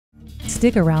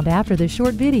Stick around after this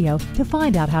short video to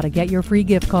find out how to get your free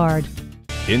gift card.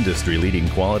 Industry-leading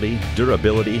quality,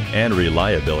 durability, and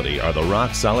reliability are the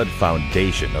rock-solid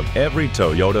foundation of every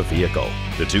Toyota vehicle.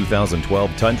 The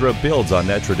 2012 Tundra builds on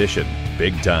that tradition,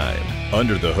 big time.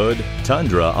 Under the hood,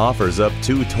 Tundra offers up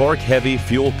two torque-heavy,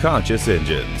 fuel-conscious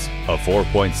engines, a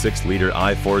 4.6-liter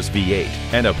I-Force V8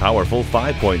 and a powerful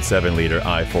 5.7-liter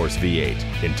I-Force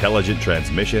V8, intelligent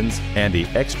transmissions, and the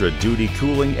extra-duty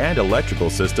cooling and electrical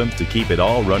systems to keep it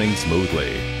all running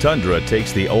smoothly. Tundra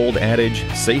takes the old adage,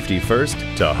 safety first,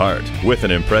 to heart, with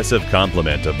an impressive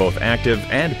complement of both active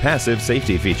and passive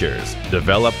safety features,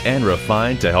 developed and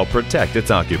refined to help protect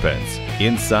its occupants.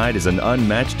 Inside is an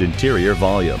unmatched interior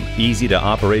volume,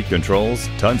 easy-to-operate controls,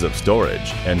 tons of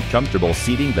storage, and comfortable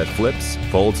seating that flips,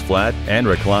 folds flat, and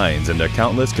reclines into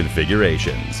countless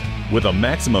configurations. With a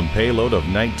maximum payload of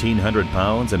 1,900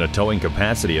 pounds and a towing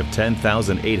capacity of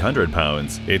 10,800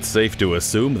 pounds, it's safe to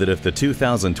assume that if the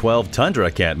 2012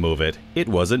 Tundra can't move it, it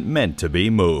wasn't meant to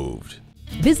be moved.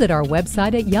 Visit our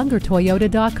website at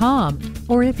youngertoyota.com,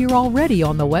 or if you're already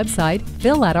on the website,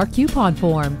 fill out our coupon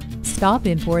form. Stop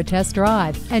in for a test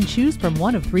drive and choose from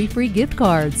one of 3 free gift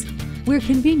cards. We're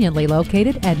conveniently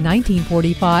located at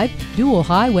 1945 Dual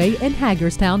Highway in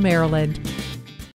Hagerstown, Maryland.